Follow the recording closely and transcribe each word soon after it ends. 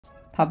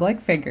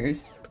public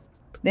figures.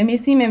 They may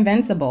seem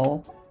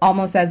invincible,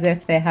 almost as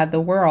if they had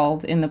the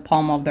world in the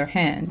palm of their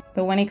hand.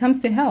 But when it comes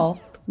to health,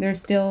 they're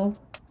still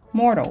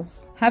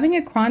mortals. Having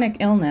a chronic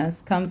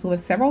illness comes with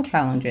several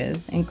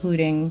challenges,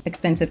 including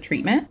extensive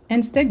treatment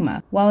and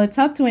stigma. While it's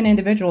up to an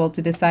individual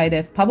to decide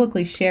if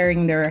publicly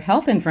sharing their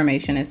health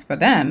information is for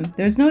them,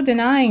 there's no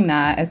denying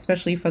that,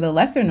 especially for the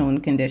lesser-known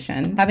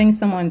condition, having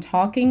someone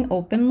talking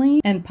openly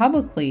and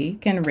publicly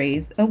can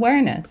raise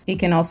awareness. It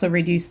can also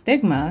reduce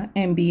stigma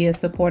and be a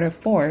supportive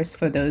force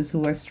for those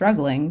who are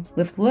struggling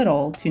with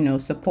little to no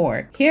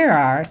support. Here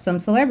are some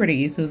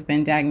celebrities who've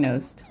been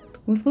diagnosed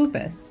with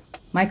lupus.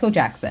 Michael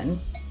Jackson.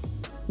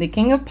 The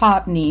king of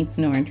pop needs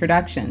no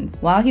introductions.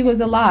 While he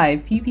was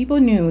alive, few people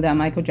knew that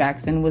Michael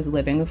Jackson was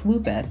living with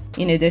lupus,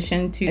 in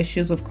addition to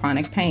issues with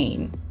chronic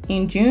pain.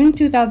 In June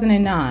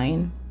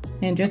 2009,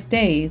 and just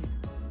days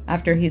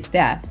after his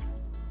death,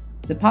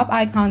 the pop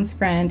icon's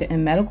friend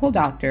and medical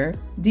doctor,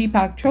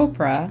 Deepak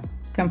Chopra,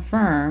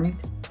 confirmed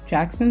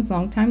Jackson's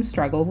longtime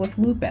struggle with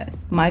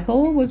lupus.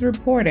 Michael was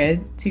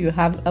reported to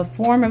have a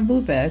form of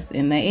lupus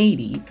in the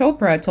 80s.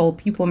 Chopra told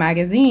People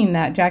magazine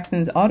that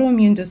Jackson's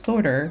autoimmune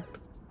disorder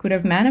could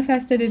have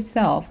manifested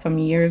itself from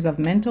years of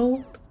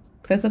mental,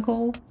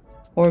 physical,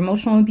 or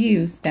emotional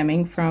abuse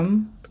stemming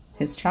from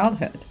his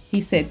childhood. He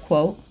said,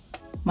 quote,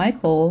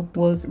 Michael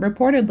was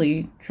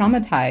reportedly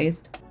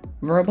traumatized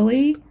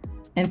verbally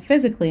and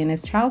physically in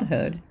his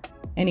childhood,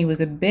 and he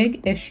was a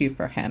big issue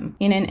for him.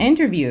 In an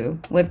interview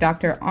with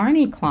Dr.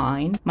 Arnie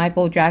Klein,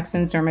 Michael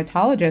Jackson's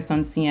dermatologist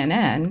on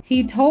CNN,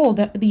 he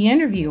told the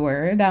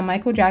interviewer that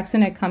Michael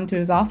Jackson had come to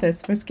his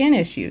office for skin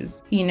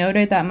issues. He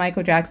noted that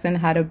Michael Jackson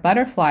had a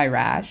butterfly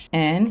rash,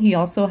 and he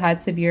also had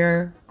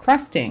severe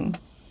crusting,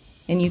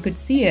 and you could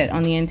see it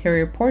on the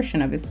interior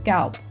portion of his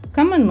scalp.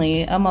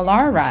 Commonly, a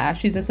malar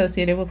rash is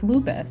associated with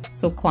lupus,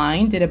 so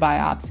Klein did a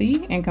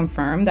biopsy and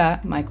confirmed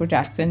that Michael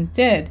Jackson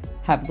did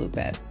have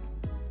lupus.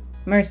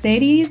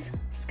 Mercedes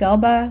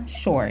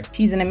Scelba-Shorte.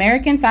 She's an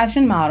American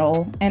fashion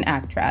model and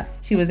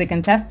actress. She was a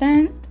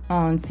contestant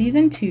on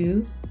season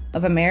 2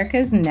 of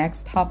America's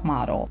Next Top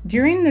Model.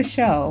 During the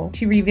show,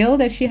 she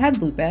revealed that she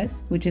had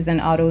lupus, which is an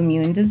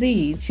autoimmune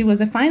disease. She was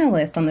a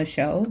finalist on the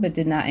show, but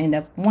did not end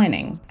up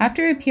winning.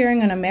 After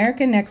appearing on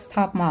America's Next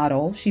Top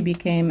Model, she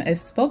became a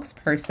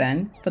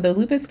spokesperson for the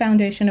Lupus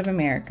Foundation of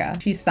America.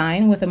 She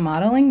signed with a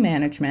modeling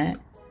management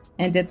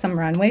and did some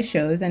runway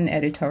shows and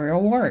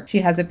editorial work. She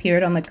has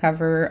appeared on the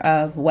cover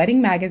of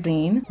Wedding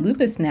Magazine,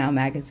 Lupus Now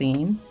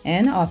Magazine,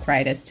 and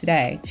Arthritis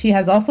Today. She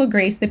has also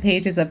graced the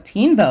pages of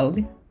Teen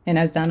Vogue and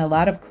has done a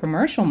lot of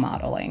commercial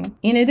modeling.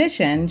 In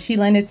addition, she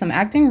landed some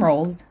acting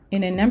roles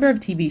in a number of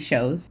TV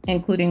shows,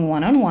 including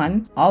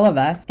One-on-One, All of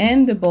Us,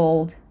 and The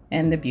Bold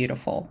and the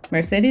Beautiful.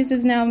 Mercedes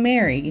is now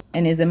married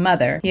and is a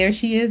mother. Here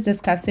she is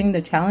discussing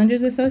the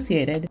challenges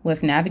associated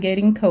with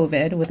navigating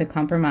COVID with a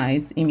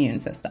compromised immune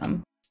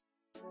system.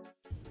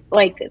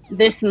 Like,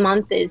 this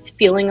month is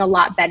feeling a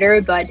lot better,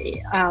 but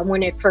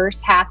when it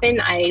first happened,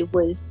 I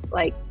was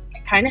like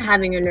kind of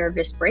having a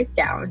nervous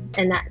breakdown,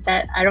 and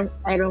that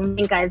I don't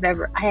think I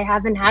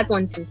haven't had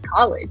one since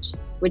college,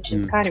 which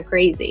is kind of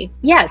crazy.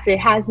 Yes, it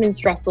has been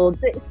stressful.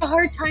 It's a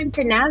hard time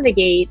to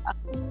navigate.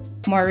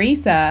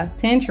 Marisa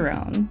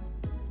Tancherone.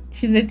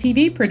 She's a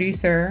TV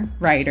producer,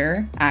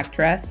 writer,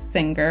 actress,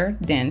 singer,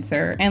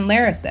 dancer, and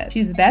lyricist.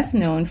 She's best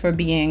known for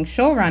being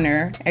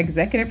showrunner,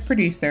 executive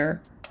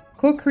producer,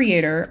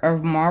 co-creator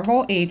of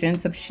Marvel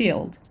Agents of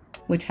S.H.I.E.L.D.,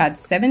 which had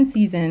 7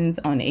 seasons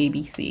on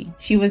ABC.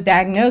 She was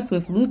diagnosed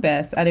with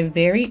lupus at a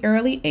very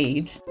early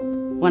age.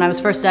 When I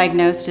was first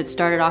diagnosed, it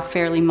started off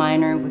fairly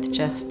minor with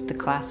just the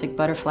classic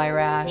butterfly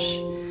rash,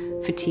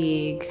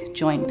 fatigue,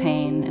 joint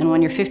pain, and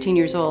when you're 15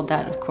 years old,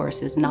 that of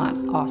course is not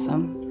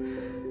awesome.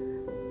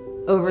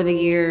 Over the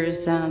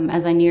years,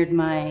 as I neared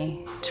my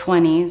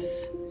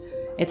 20s,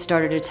 it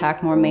started to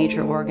attack more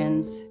major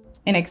organs.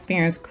 And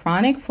experienced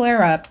chronic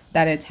flare-ups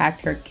that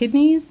attacked her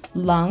kidneys,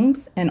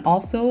 lungs, and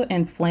also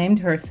inflamed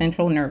her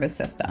central nervous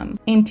system.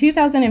 In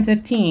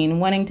 2015,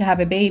 wanting to have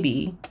a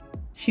baby,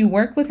 she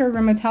worked with her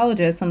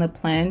rheumatologist on the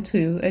plan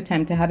to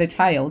attempt to have a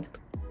child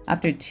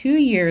after 2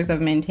 years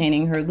of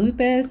maintaining her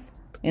lupus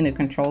in a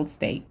controlled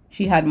state.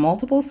 She had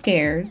multiple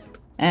scares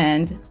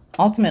and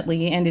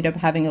ultimately ended up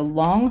having a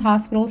long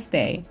hospital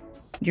stay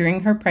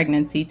during her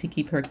pregnancy to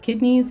keep her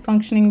kidneys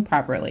functioning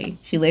properly.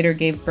 She later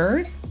gave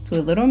birth to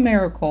a little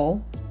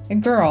miracle, a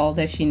girl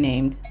that she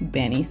named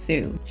Benny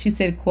Sue. She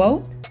said,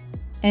 quote,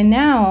 "And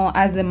now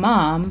as a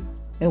mom,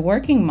 a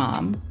working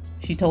mom,"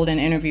 she told an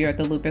interviewer at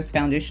the Lupus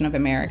Foundation of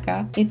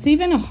America, "it's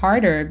even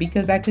harder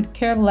because I could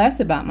care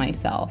less about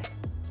myself.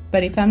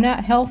 But if I'm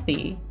not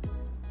healthy,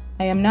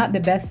 I am not the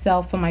best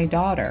self for my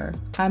daughter.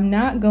 I'm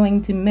not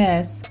going to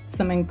miss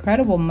some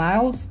incredible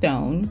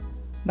milestone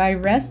by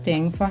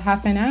resting for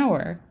half an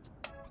hour.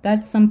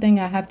 That's something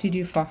I have to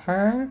do for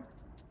her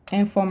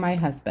and for my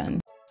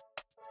husband."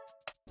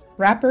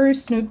 Rapper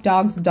Snoop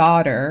Dogg's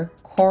daughter,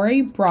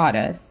 Corey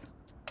Broaddus,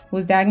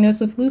 was diagnosed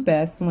with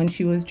lupus when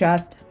she was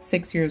just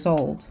 6 years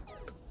old.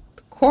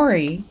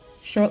 Corey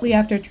shortly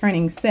after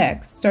turning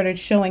 6, started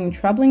showing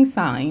troubling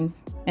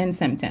signs and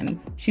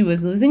symptoms. She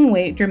was losing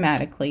weight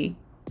dramatically,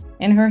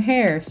 and her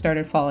hair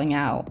started falling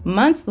out.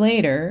 Months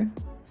later,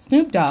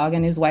 Snoop Dogg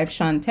and his wife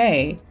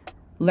Shantae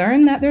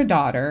learned that their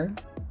daughter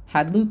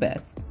had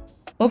lupus.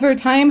 Over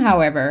time,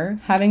 however,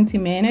 having to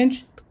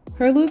manage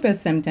her lupus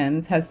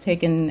symptoms has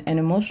taken an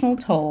emotional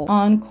toll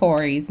on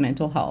Corey's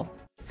mental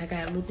health. I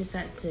got lupus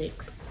at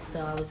 6, so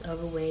I was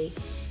overweight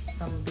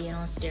from being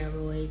on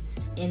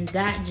steroids, and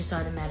that just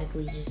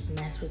automatically just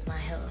messed with my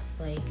health.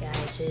 Like,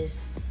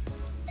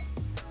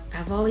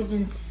 I've always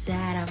been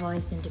sad, I've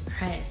always been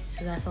depressed,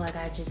 because I feel like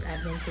I've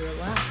been through a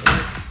lot.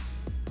 Like,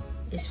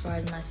 as far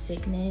as my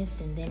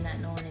sickness, and then not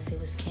knowing if it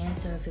was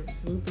cancer, if it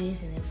was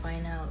lupus, and then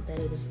find out that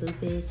it was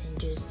lupus, and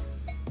just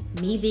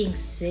me being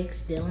sick,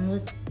 dealing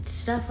with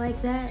stuff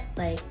like that.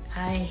 Like,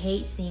 I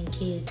hate seeing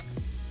kids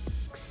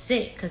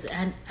sick, because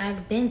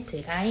I've been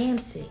sick. I am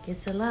sick.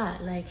 It's a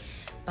lot. Like,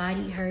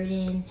 body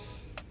hurting.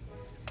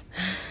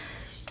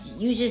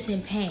 You just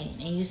in pain,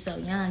 and you're so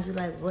young. You're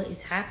like, what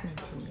is happening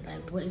to me?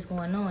 Like, what is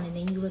going on? And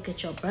then you look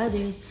at your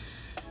brothers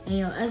and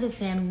your other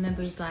family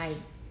members like,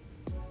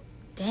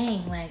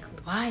 dang, like,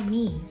 why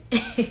me?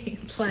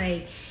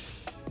 Like,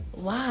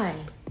 why?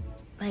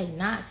 Like,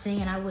 not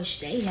saying I wish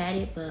they had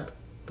it, but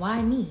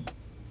why me?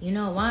 You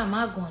know, why am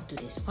I going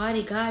through this? Why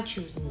did God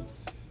choose me?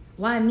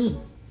 Why me?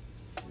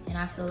 And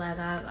I feel like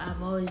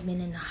I've always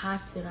been in the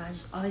hospital. I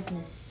just always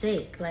been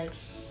sick. Like,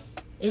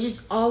 it's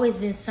just always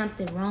been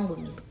something wrong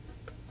with me.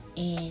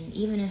 And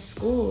even in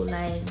school,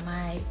 like,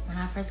 when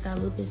I first got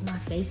lupus, my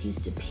face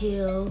used to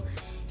peel,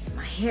 and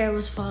my hair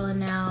was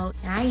falling out,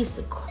 and I used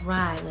to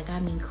cry. Like, I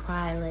mean,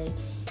 cry. Like,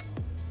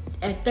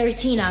 at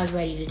 13, I was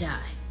ready to die.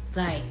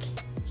 Like,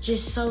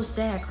 just so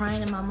sad,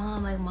 crying to my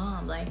mom, like,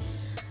 Mom, like,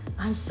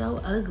 I'm so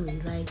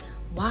ugly. Like,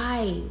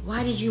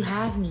 why did you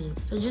have me?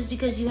 So just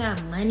because you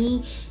have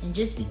money, and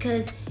just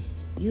because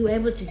you're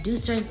able to do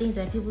certain things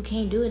that people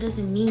can't do, it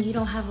doesn't mean you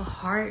don't have a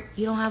heart,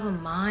 you don't have a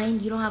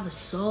mind, you don't have a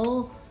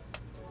soul.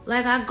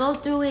 Like, I go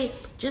through it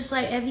just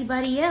like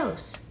everybody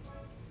else.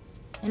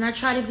 And I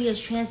try to be as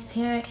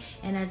transparent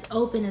and as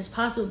open as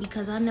possible,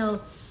 because I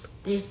know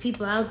there's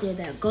people out there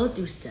that go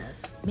through stuff,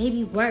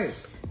 maybe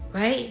worse,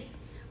 right?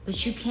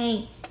 But you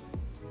can't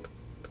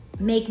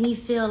make me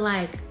feel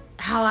like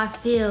how I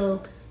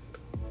feel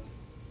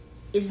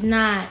is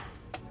not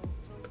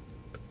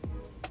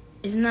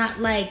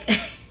like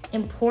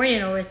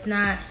important, or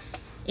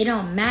it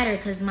don't matter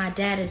because my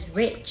dad is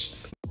rich.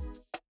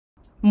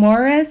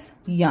 Morris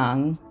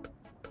Young,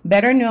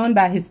 better known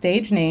by his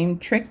stage name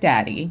Trick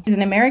Daddy, is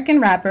an American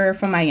rapper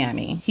from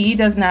Miami. He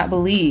does not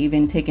believe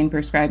in taking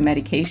prescribed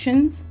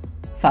medications,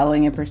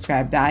 following a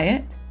prescribed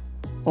diet,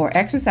 or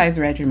exercise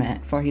regimen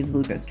for his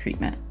lupus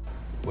treatment.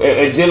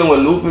 And dealing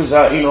with lupus,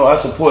 I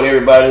support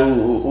everybody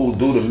who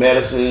do the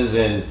medicines,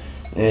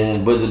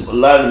 but a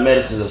lot of the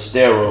medicines are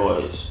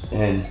steroids,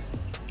 and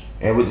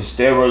with the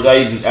steroids,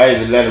 I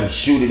even let them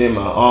shoot it in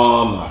my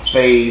arm, my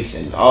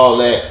face, and all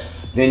that.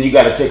 Then you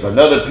got to take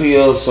another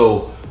pill,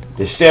 so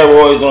the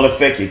steroids don't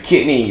affect your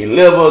kidney and your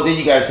liver. Then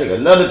you got to take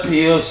another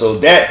pill, so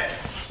that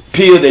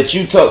pill that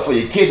you took for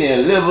your kidney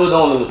and liver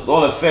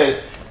don't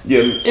affect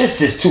your. It's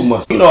just too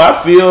much.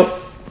 I feel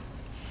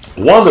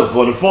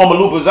wonderful. The form of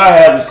lupus I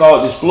have is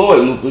called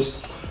dysploid lupus.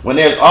 When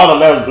there's a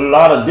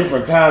lot of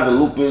different kinds of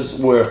lupus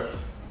where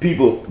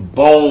people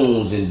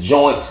bones and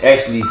joints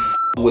actually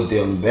with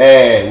them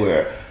bad,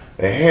 where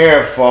the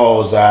hair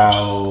falls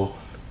out,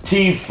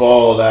 teeth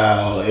fall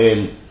out,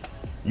 and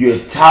you're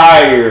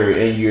tired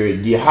and you're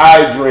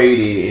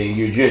dehydrated and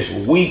you're just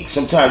weak.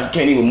 Sometimes you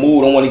can't even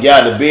move, don't want to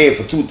get out of bed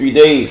for 2-3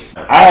 days.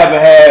 I haven't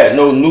had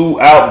no new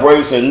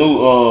outbreaks or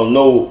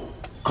no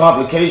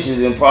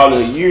complications in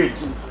probably a year or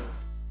two.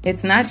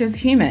 It's not just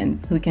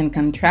humans who can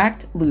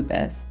contract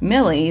lupus.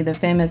 Millie, the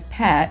famous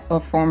pet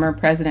of former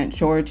President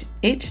George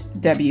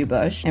H.W.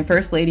 Bush and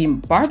First Lady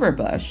Barbara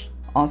Bush,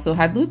 also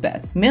had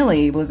lupus.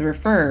 Millie was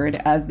referred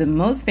as the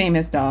most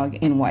famous dog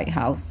in White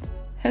House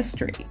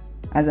history.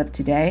 As of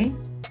today,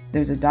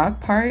 there's a dog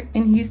park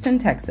in Houston,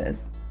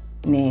 Texas,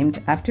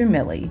 named after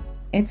Millie.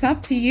 It's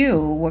up to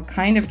you what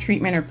kind of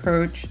treatment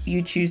approach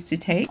you choose to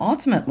take.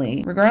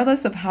 Ultimately,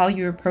 regardless of how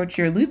you approach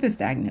your lupus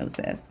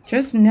diagnosis,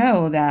 just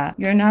know that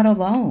you're not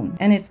alone,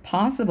 and it's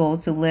possible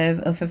to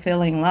live a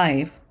fulfilling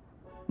life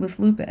with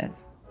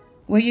lupus.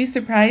 Were you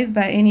surprised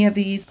by any of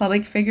these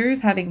public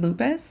figures having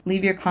lupus?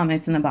 Leave your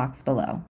comments in the box below.